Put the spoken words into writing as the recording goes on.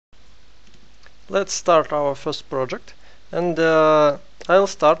let's start our first project, and I'll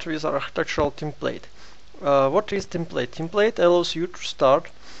start with architectural template. What is template? Template allows you to start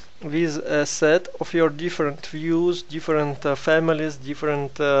with a set of your different views, different families,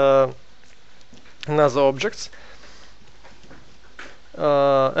 different other objects,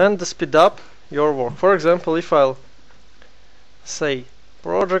 and speed up your work. For example, if I'll say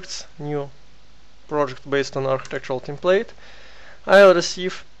projects, new project based on architectural template, I'll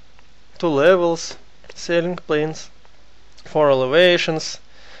receive 2 levels, ceiling planes, 4 elevations,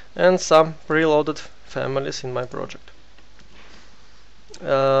 and some preloaded families in my project.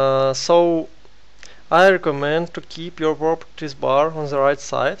 So I recommend to keep your properties bar on the right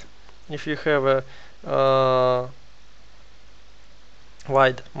side. If you have a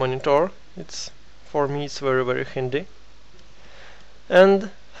wide monitor, for me it's very handy. And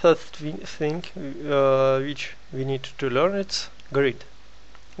third thing which we need to learn, it's grid.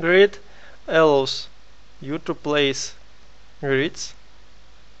 Grid allows you to place grids,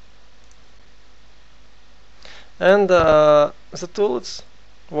 and the tool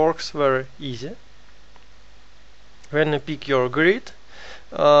works very easy. When you pick your grid,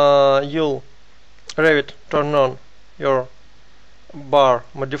 you'll Revit turn on your bar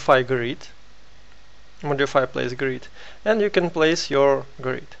modify grid, modify place grid, and you can place your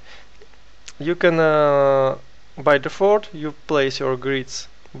grid. You can by default you place your grids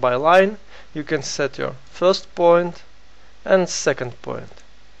by line. You can set your first point and second point.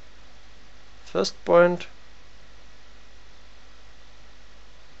 First point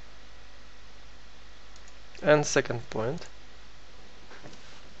and second point,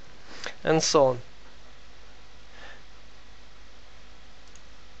 and so on.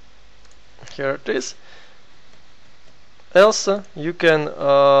 Here it is. Also, you can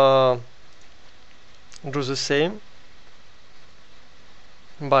do the same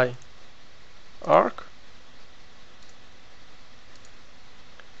by arc.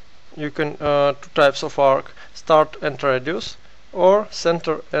 You can 2 types of arc: start and radius, or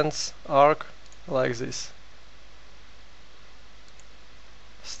center ends arc, like this.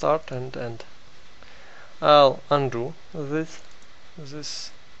 Start and end. I'll undo these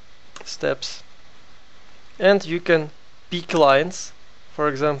steps, and you can pick lines. For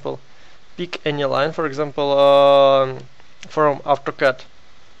example, pick any line, for example from AutoCAD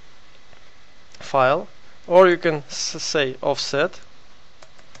file, or you can say offset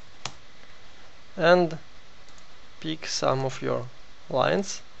and pick some of your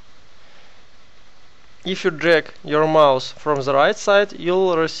lines. If you drag your mouse from the right side,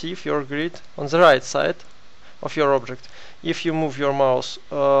 you'll receive your grid on the right side of your object. If you move your mouse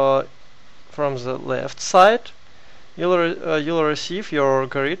from the left side, you'll receive your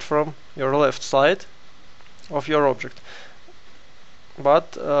grid from your left side of your object.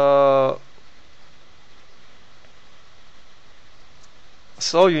 But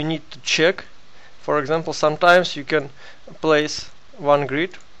so you need to check. For example, sometimes you can place one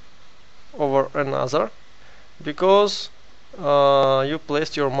grid over another because you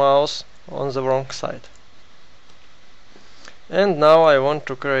placed your mouse on the wrong side. And now I want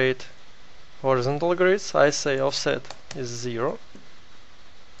to create horizontal grids. I say offset is 0.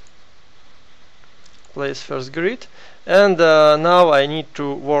 Place first grid, and now I need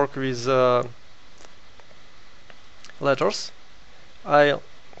to work with letters. I'll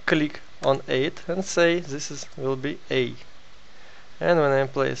click on 8 and say this will be A. And when I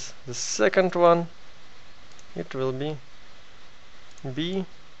place the second one, it will be B,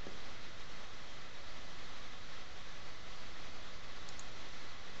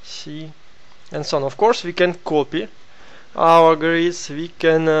 C, and so on. Of course, we can copy our grids. We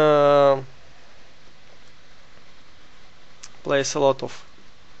can place a lot of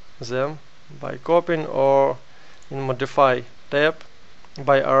them by copying, or in modify tab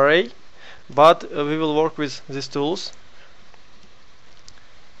by array. But we will work with these tools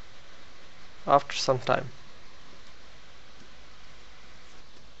after some time.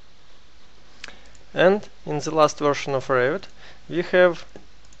 And in the last version of Revit, we have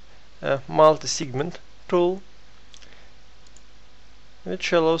a multi-segment tool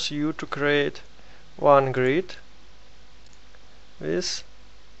which allows you to create one grid with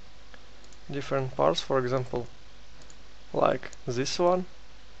different parts, for example like this one,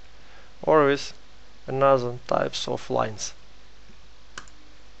 or with another types of lines.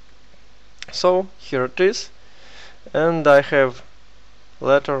 So here it is, and I have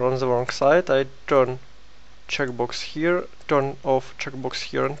letter on the wrong side. I turn checkbox here, turn off checkbox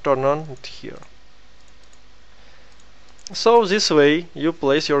here, and turn on it here. So this way you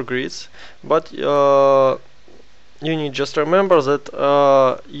place your grids, but you need just remember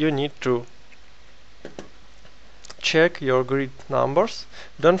that you need to check your grid numbers,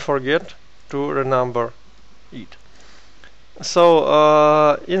 don't forget to renumber it. So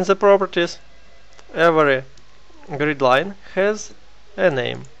in the properties, every grid line has a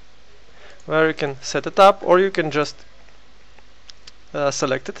name where you can set it up, or you can just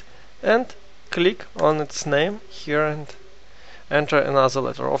select it and click on its name here and enter another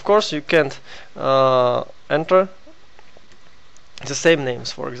letter. Of course, you can't enter the same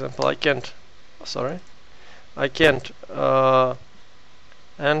names. For example, I can't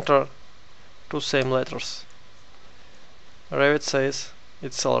enter two same letters. Revit says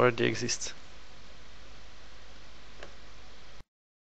it already exists.